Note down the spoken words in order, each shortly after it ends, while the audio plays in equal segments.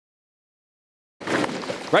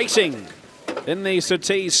Racing in the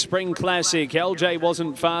Surtees Spring Classic. Aljay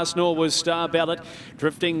wasn't fast, nor was Star Ballot.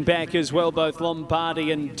 Drifting back as well, both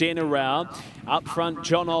Lombardi and Denarau. Up front,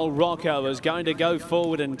 John Old Rocco is going to go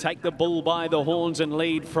forward and take the bull by the horns and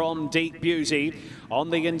lead from Deep Beauty.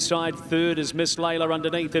 On the inside, third is Miss Layla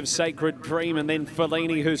underneath of Sacred Dream, and then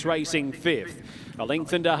Fellini, who's racing fifth. A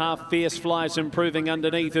length and a half, Fierce Flies improving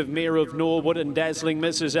underneath of Mayor of Norwood, and Dazzling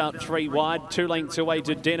Misses out 3 wide. 2 lengths away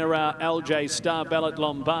to Denarau, Aljay, Star Ballot,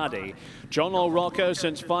 Lombardi. John Old Rocco,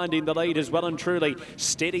 since finding the lead, has well and truly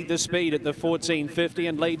steadied the speed at the 14.50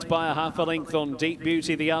 and leads by a half a length on Deep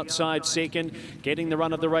Beauty, the outside second. Getting the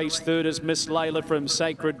run of the race, third is Miss Layla from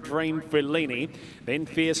Sacred Dream, Fellini. Then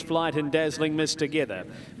Fierce Flight and Dazzling Miss together.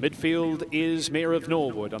 Midfield is Mayor of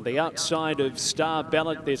Norwood. On the outside of Star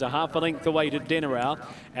Ballot, there's a half a length away to Denarau.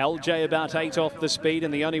 Aljay about 8 off the speed,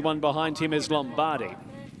 and the only one behind him is Lombardi.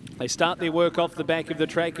 They start their work off the back of the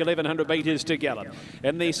track, 1,100 metres to gallop.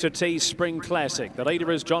 In the Surtees Spring Classic, the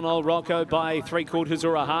leader is John Old Rocco by 3/4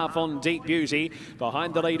 or a half on Deep Beauty.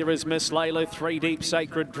 Behind the leader is Miss Layla, 3 deep,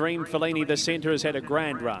 Sacred Dream. Fellini, the centre, has had a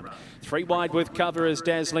grand run. 3 wide with cover is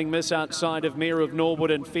Dazzling Miss outside of Mayor of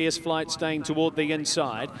Norwood, and Fierce Flight staying toward the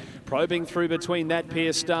inside. Probing through between that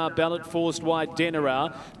pair, Star Ballot, forced wide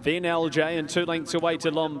Denarau. Then Aljay, and 2 lengths away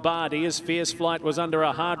to Lombardi as Fierce Flight was under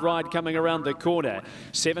a hard ride coming around the corner.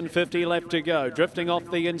 7.50 left to go. Drifting off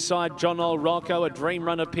the inside, John Old Rocco. A dream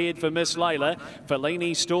run appeared for Miss Layla.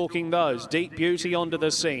 Fellini stalking those. Deep Beauty onto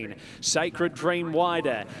the scene. Sacred Dream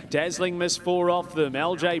wider. Dazzling Miss 4 off them.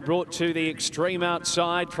 Aljay brought to the extreme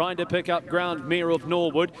outside, trying to pick up ground, Mayor of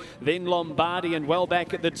Norwood. Then Lombardi, and well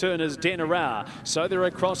back at the turn is Denarau. So they're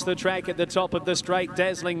across the track at the top of the straight.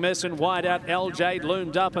 Dazzling Miss and wide out Aljay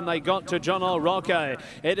loomed up, and they got to John Old Rocco.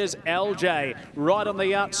 It is Aljay right on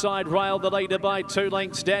the outside rail, the leader by 2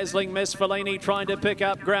 lengths. Dazzling Miss, Fellini trying to pick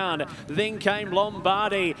up ground. Then came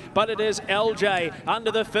Lombardi, but it is Aljay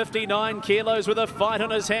under the 59 kilos with a fight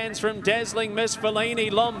on his hands from Dazzling Miss.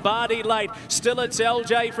 Fellini, Lombardi late. Still it's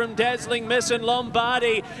Aljay from Dazzling Miss and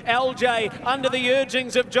Lombardi. Aljay under the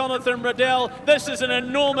urgings of Jonathan Riddell. This is an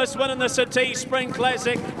enormous win in the Surtees Spring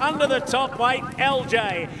Classic. Under the top weight,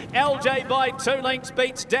 Aljay. Aljay by 2 lengths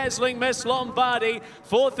beats Dazzling Miss. Lombardi.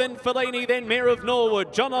 4th in Fellini, then Mayor of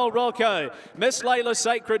Norwood. John Old Rocco. Miss Layla,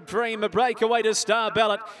 Sacred Dream. A breakaway to Star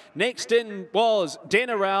Ballot. Next in was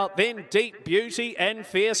Denarau, then Deep Beauty and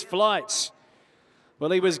Fierce Flights.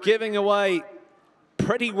 Well, he was giving away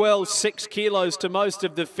pretty well 6 kilos to most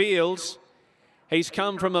of the fields. He's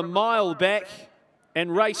come from a mile back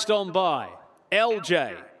and raced on by.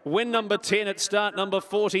 Aljay, win number 10 at start number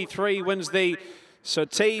 43, wins the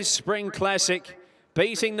Surtees Spring Classic,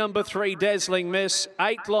 beating number 3 Dazzling Miss,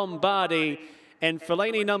 8 Lombardi, and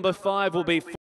Fellini number 5 will be